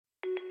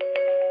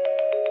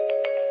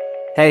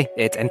Hey,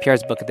 it's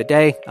NPR's Book of the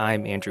Day.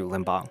 I'm Andrew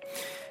Limbong.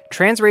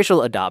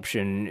 Transracial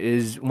adoption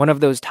is one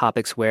of those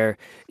topics where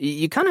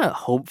you kind of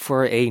hope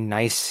for a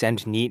nice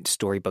and neat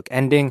storybook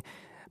ending,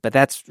 but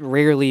that's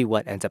rarely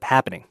what ends up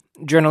happening.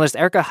 Journalist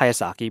Erika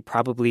Hayasaki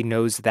probably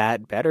knows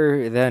that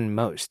better than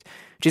most.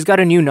 She's got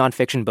a new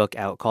nonfiction book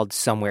out called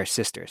Somewhere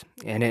Sisters.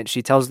 In it,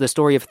 she tells the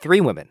story of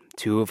three women,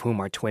 two of whom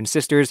are twin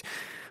sisters,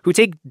 who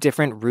take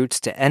different routes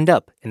to end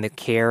up in the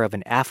care of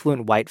an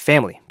affluent white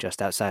family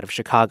just outside of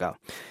Chicago.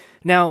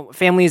 Now,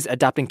 families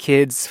adopting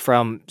kids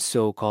from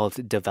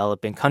so-called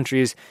developing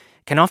countries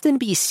can often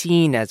be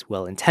seen as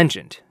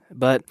well-intentioned.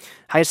 But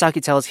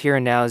Hayasaki tells Here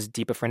and Now's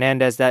Deepa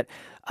Fernandez that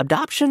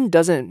adoption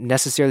doesn't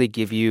necessarily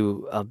give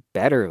you a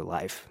better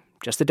life,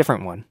 just a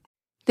different one.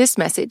 This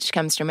message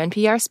comes from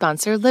NPR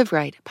sponsor Live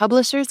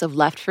publishers of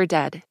Left for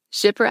Dead,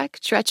 Shipwreck,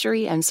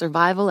 Treachery, and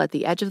Survival at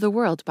the Edge of the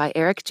World by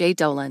Eric J.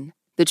 Dolan.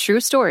 The true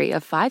story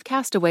of 5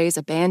 castaways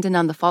abandoned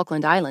on the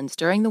Falkland Islands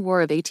during the War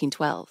of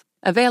 1812.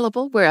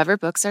 Available wherever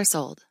books are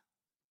sold.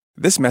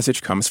 This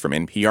message comes from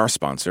NPR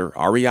sponsor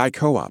REI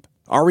Co-op.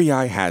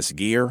 REI has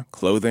gear,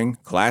 clothing,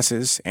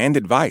 classes, and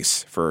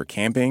advice for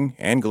camping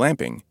and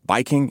glamping,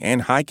 biking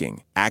and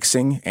hiking,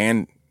 axing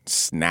and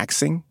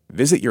snacksing.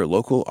 Visit your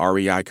local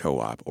REI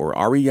Co-op or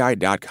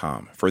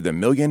rei.com for the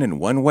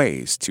 1,000,001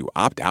 ways to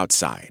opt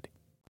outside.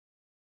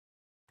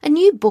 A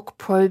new book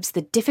probes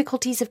the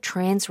difficulties of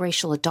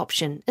transracial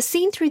adoption as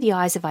seen through the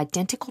eyes of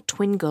identical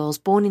twin girls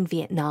born in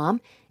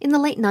Vietnam in the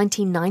late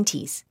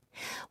 1990s.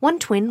 One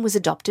twin was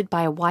adopted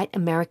by a white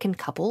American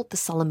couple, the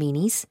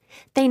Solomonis.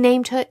 They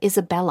named her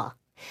Isabella.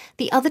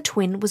 The other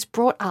twin was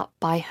brought up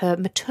by her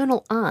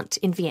maternal aunt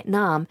in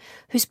Vietnam,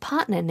 whose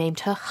partner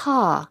named her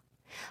Ha.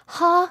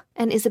 Ha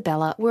and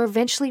Isabella were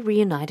eventually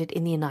reunited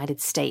in the United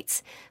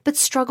States, but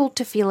struggled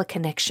to feel a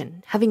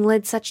connection, having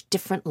led such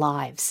different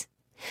lives.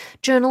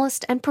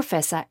 Journalist and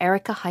professor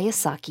Erika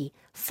Hayasaki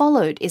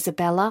followed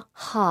Isabella,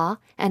 Ha,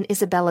 and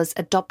Isabella's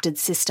adopted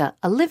sister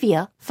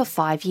Olivia for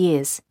 5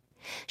 years.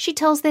 She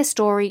tells their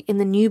story in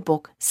the new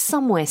book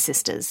Somewhere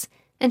Sisters,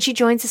 and she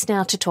joins us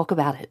now to talk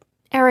about it.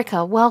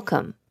 Erika,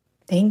 welcome.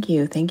 Thank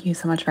you. Thank you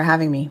so much for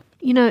having me.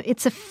 You know,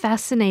 it's a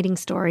fascinating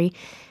story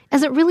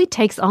as it really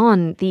takes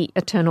on the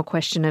eternal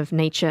question of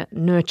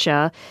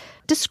nature-nurture.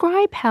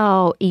 Describe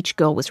how each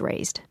girl was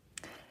raised.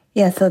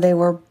 Yeah, so they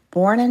were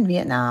born in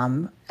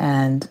Vietnam,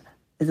 and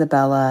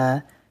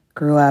Isabella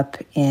grew up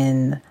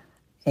in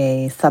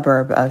a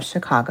suburb of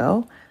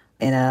Chicago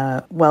in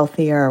a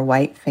wealthier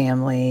white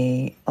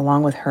family,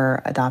 along with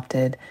her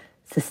adopted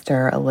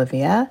sister,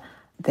 Olivia.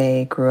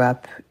 They grew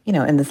up,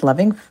 in this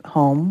loving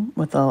home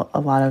with a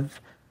lot of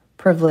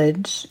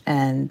privilege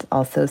and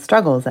also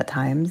struggles at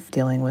times,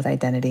 dealing with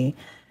identity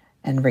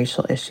and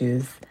racial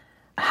issues.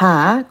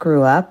 Ha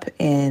grew up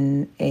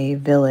in a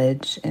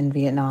village in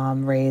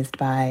Vietnam raised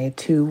by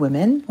 2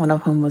 women, one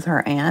of whom was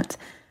her aunt.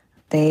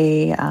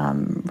 They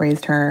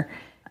raised her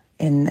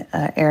in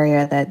an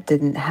area that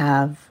didn't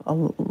have a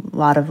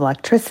lot of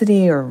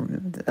electricity, or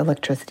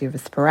electricity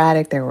was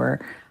sporadic. There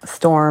were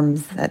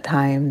storms at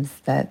times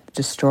that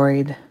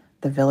destroyed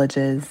the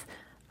villages.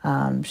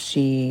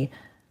 She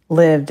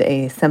lived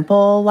a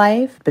simple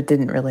life, but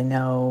didn't really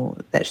know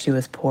that she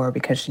was poor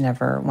because she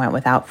never went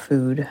without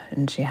food,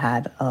 and she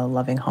had a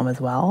loving home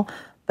as well.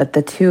 But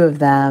the 2 of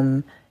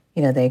them,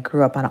 they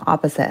grew up on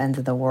opposite ends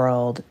of the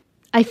world.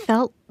 I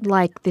felt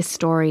like this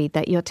story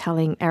that you're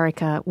telling,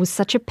 Erika, was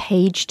such a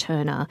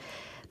page-turner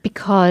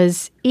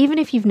because even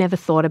if you've never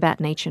thought about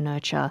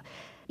nature-nurture,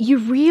 you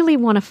really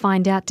want to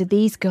find out, did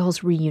these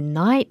girls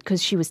reunite?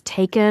 Because she was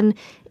taken,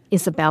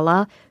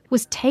 Isabella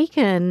was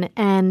taken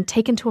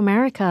to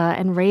America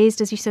and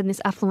raised, as you said, in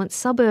this affluent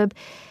suburb.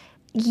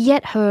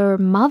 Yet her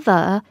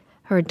mother,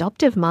 her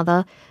adoptive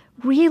mother,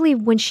 really,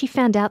 when she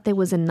found out there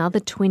was another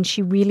twin,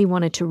 she really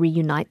wanted to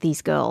reunite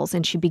these girls.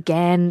 And she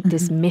began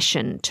this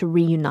mission to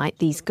reunite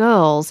these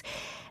girls.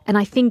 And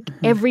I think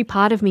every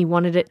part of me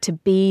wanted it to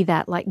be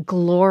that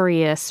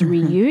glorious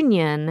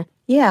reunion.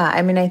 Yeah,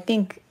 I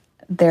think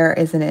there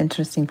is an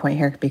interesting point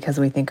here because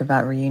we think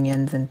about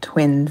reunions and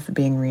twins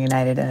being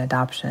reunited in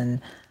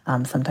adoption,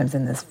 sometimes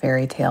in this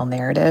fairy tale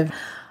narrative.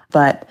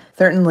 But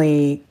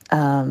certainly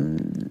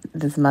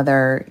this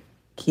mother,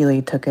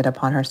 Keely, took it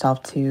upon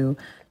herself to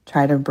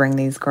try to bring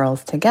these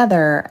girls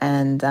together.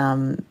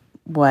 And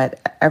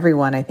what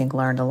everyone, I think,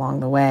 learned along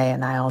the way,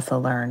 and I also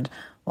learned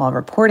while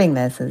reporting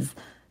this, is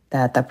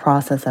that the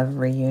process of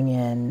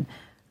reunion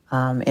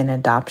in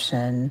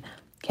adoption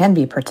can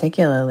be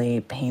particularly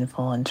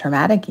painful and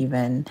traumatic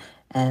even,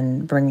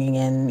 and bringing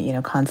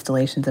in,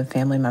 constellations of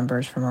family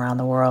members from around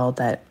the world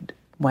that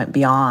went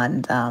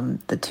beyond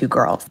the 2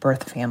 girls'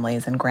 birth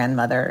families and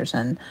grandmothers.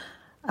 And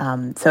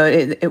so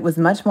it was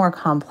much more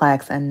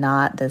complex and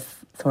not this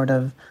sort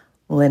of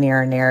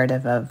linear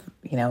narrative of,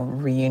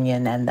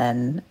 reunion and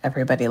then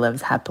everybody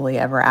lives happily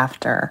ever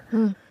after.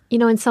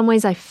 In some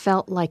ways I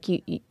felt like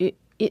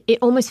it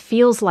almost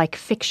feels like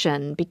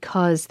fiction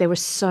because there were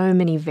so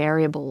many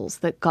variables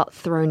that got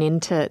thrown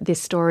into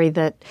this story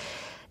that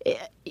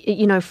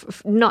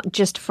not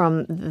just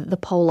from the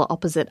polar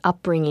opposite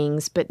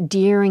upbringings, but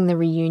during the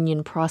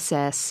reunion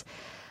process,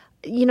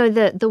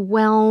 the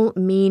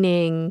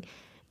well-meaning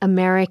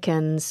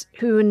Americans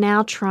who are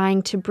now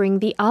trying to bring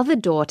the other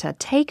daughter,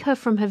 take her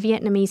from her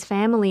Vietnamese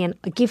family and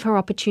give her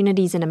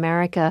opportunities in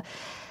America.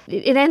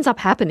 It ends up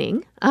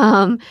happening.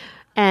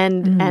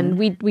 And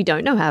we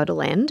don't know how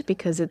it'll end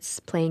because it's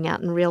playing out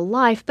in real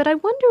life. But I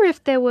wonder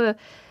if there were,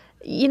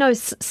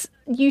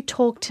 you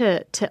talk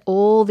to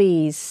all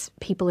these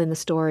people in the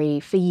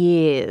story for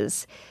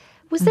years.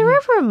 Was there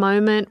ever a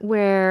moment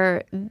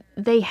where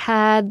they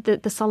had, the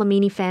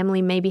Solimene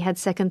family maybe had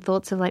second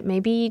thoughts of like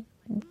maybe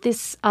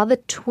this other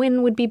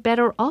twin would be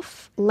better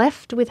off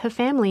left with her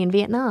family in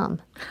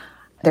Vietnam?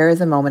 There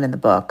is a moment in the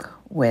book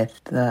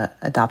with the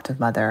adoptive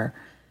mother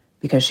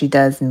because she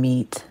does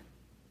meet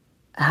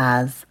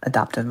has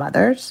adoptive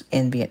mothers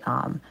in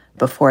Vietnam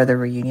before the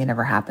reunion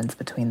ever happens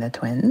between the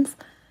twins.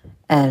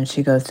 And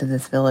she goes to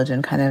this village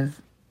and kind of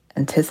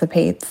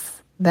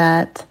anticipates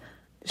that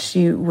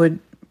she would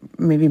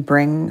maybe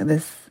bring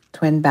this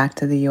twin back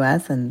to the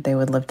U.S. and they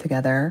would live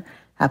together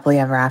happily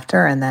ever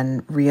after, and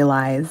then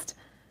realized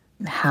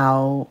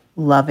how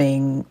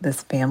loving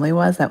this family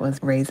was that was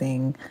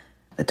raising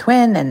the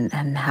twin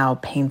and how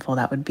painful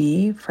that would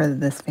be for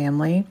this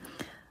family.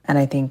 And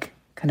I think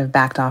kind of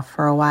backed off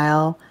for a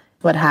while.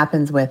 What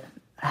happens with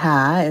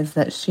Ha is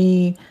that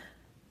she,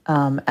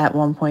 at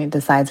one point,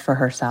 decides for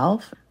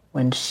herself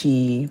when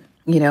she,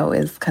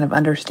 is kind of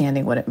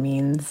understanding what it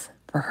means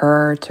for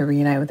her to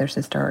reunite with her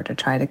sister or to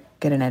try to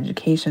get an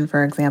education,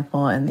 for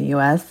example, in the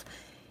U.S.,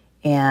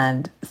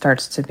 and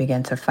starts to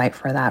begin to fight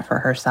for that for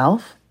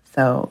herself.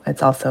 So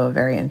it's also a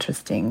very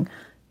interesting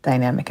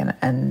dynamic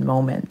and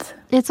moment.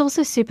 It's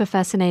also super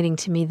fascinating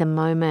to me the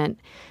moment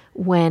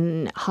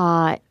when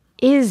Ha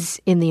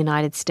is in the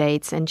United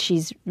States and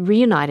she's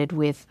reunited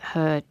with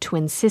her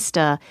twin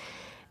sister,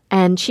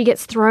 and she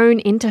gets thrown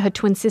into her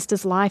twin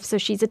sister's life. So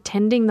she's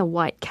attending the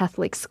white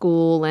Catholic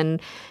school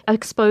and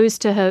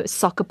exposed to her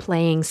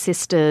soccer-playing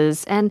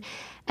sisters. And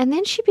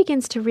then she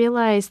begins to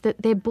realize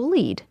that they're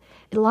bullied.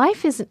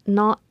 Life is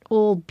not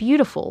all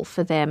beautiful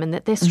for them and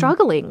that they're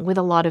struggling with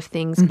a lot of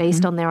things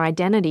based on their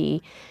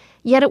identity.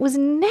 Yet it was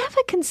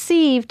never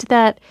conceived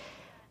that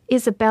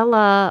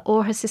Isabella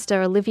or her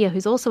sister Olivia,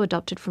 who's also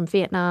adopted from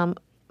Vietnam,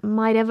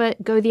 might ever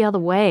go the other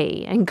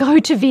way and go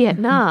to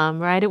Vietnam,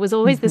 right? It was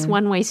always this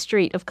one-way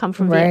street of come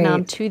from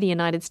Vietnam to the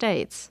United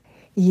States.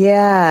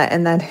 Yeah,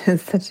 and that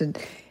is such a,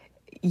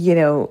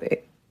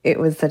 it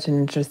was such an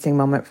interesting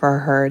moment for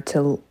her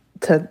to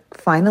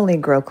finally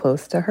grow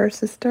close to her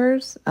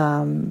sisters.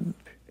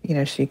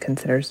 She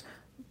considers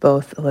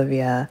both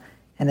Olivia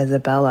and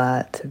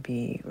Isabella to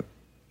be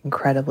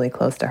incredibly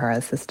close to her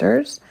as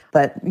sisters.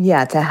 But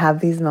yeah, to have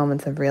these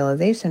moments of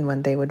realization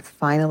when they would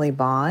finally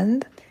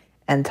bond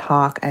and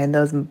talk, and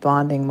those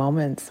bonding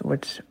moments,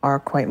 which are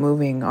quite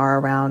moving, are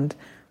around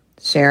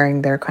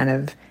sharing their kind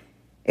of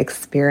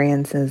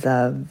experiences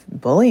of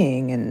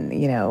bullying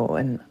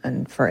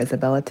and for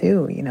Isabella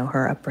too,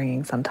 her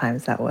upbringing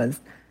sometimes that was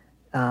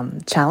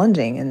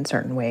challenging in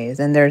certain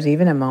ways. And there's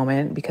even a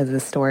moment, because the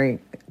story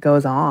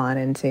goes on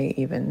into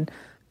even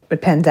a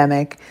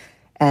pandemic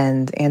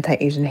and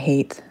anti-Asian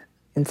hate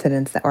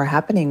incidents that were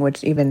happening,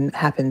 which even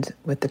happened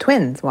with the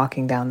twins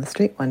walking down the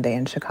street one day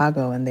in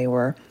Chicago, and they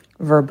were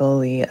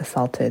verbally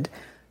assaulted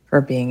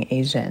for being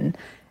Asian.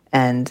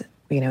 And,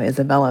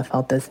 Isabella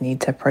felt this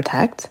need to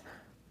protect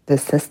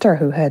this sister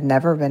who had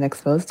never been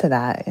exposed to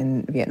that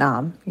in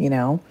Vietnam,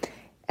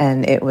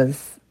 and it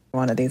was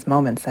one of these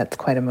moments that's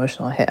quite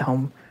emotional, hit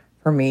home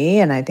for me.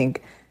 And I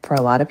think for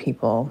a lot of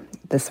people,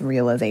 this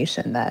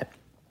realization that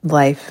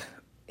life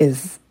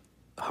is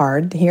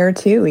hard here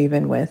too,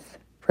 even with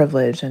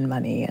privilege and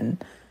money.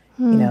 And,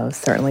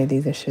 certainly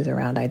these issues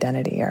around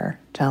identity are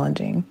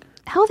challenging.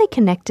 How are they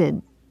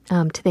connected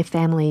to their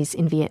families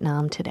in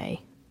Vietnam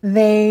today?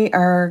 They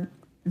are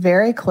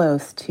very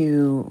close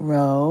to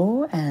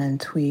Ro and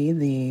Thuy,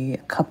 the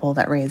couple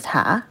that raised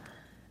Ha,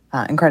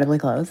 incredibly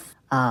close.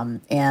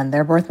 And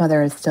their birth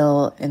mother is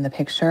still in the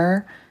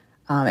picture.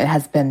 It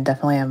has been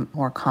definitely a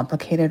more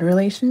complicated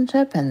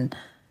relationship, and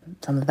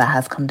some of that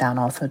has come down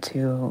also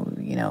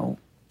to,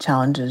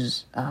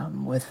 challenges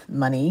with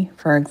money,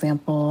 for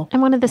example.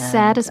 And one of the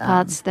saddest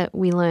parts that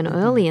we learn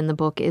early in the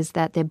book is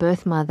that their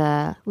birth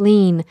mother,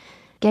 Lean,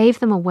 gave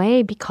them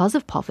away because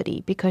of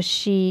poverty, because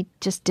she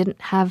just didn't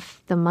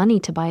have the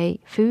money to buy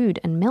food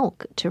and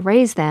milk to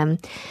raise them.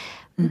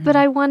 But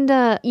I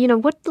wonder,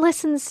 what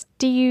lessons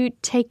do you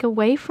take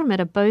away from it?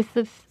 Are both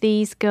of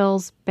these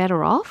girls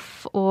better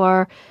off?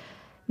 Or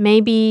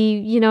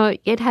maybe,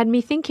 it had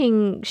me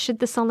thinking, should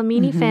the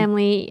Solimene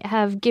family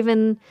have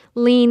given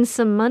Lean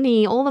some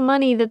money, all the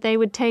money that they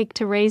would take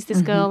to raise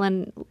this girl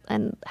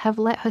and have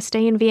let her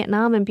stay in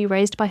Vietnam and be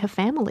raised by her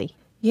family?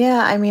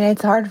 Yeah, I mean,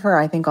 it's hard for,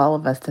 I think, all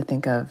of us to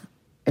think of,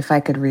 if I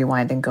could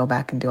rewind and go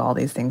back and do all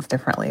these things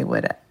differently,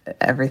 would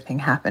everything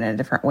happen in a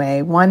different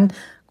way? One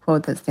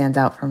quote that stands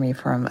out for me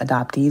from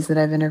adoptees that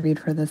I've interviewed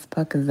for this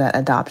book is that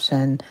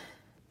adoption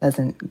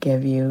doesn't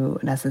give you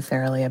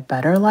necessarily a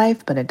better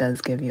life, but it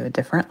does give you a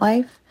different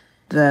life.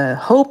 The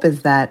hope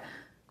is that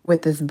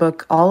with this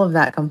book, all of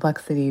that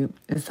complexity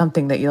is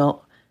something that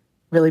you'll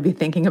really be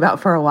thinking about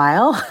for a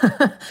while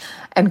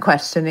and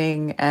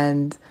questioning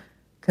and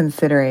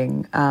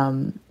considering,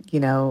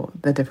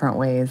 the different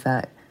ways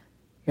that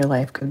your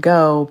life could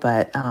go.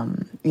 But,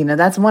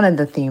 that's one of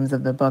the themes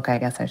of the book, I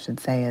guess I should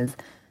say, is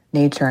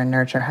nature and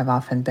nurture have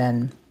often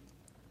been,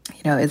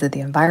 is it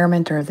the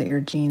environment or is it your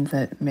genes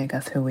that make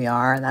us who we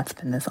are? And that's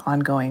been this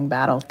ongoing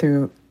battle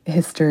through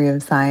history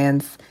of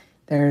science.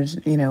 There's,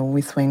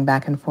 we swing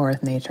back and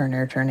forth, nature,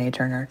 nurture,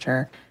 nature,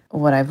 nurture.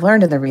 What I've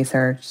learned in the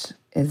research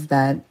is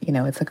that,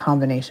 it's a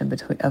combination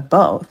of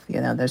both.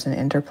 There's an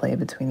interplay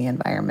between the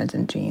environment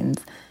and genes.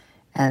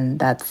 And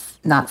that's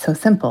not so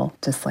simple,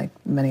 just like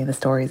many of the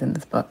stories in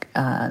this book.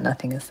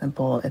 Nothing is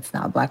simple. It's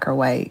not black or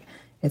white.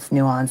 It's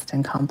nuanced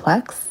and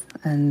complex.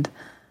 And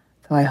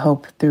so I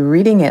hope through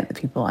reading it,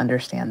 people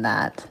understand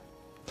that.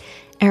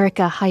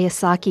 Erika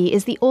Hayasaki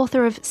is the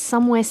author of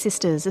Somewhere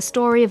Sisters, a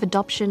story of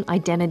adoption,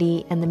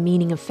 identity, and the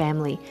meaning of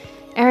family.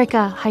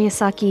 Erika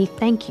Hayasaki,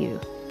 thank you.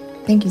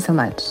 Thank you so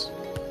much.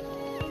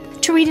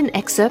 To read an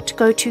excerpt,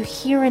 go to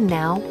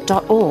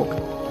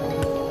hereandnow.org.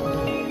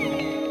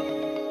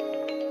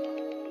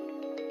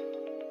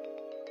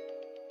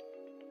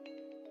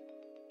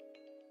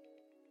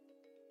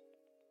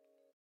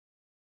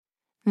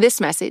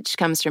 This message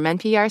comes from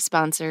NPR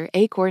sponsor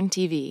Acorn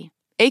TV.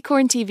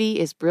 Acorn TV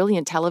is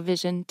brilliant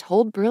television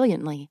told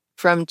brilliantly,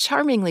 from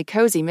charmingly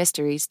cozy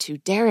mysteries to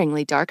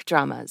daringly dark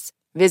dramas.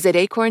 Visit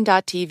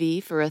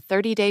acorn.tv for a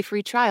 30-day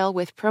free trial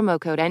with promo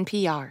code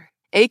NPR.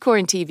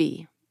 Acorn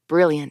TV.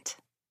 Brilliant.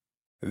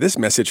 This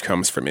message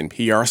comes from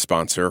NPR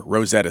sponsor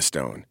Rosetta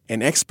Stone,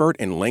 an expert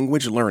in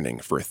language learning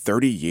for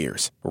 30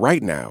 years.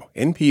 Right now,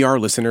 NPR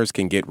listeners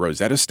can get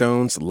Rosetta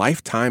Stone's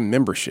lifetime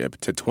membership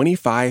to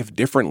 25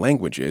 different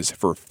languages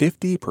for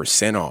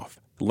 50% off.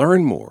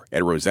 Learn more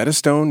at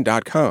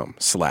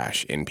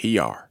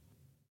rosettastone.com/NPR.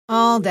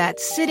 All that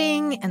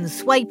sitting and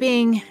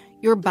swiping,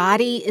 your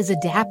body is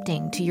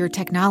adapting to your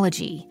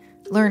technology.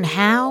 Learn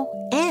how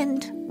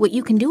and what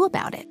you can do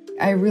about it.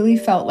 I really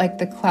felt like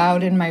the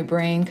cloud in my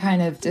brain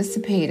kind of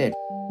dissipated.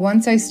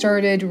 Once I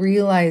started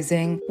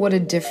realizing what a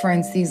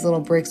difference these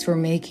little breaks were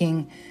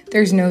making,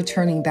 there's no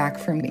turning back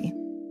for me.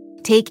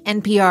 Take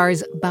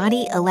NPR's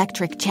Body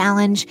Electric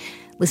Challenge.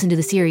 Listen to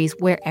the series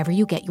wherever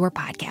you get your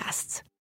podcasts.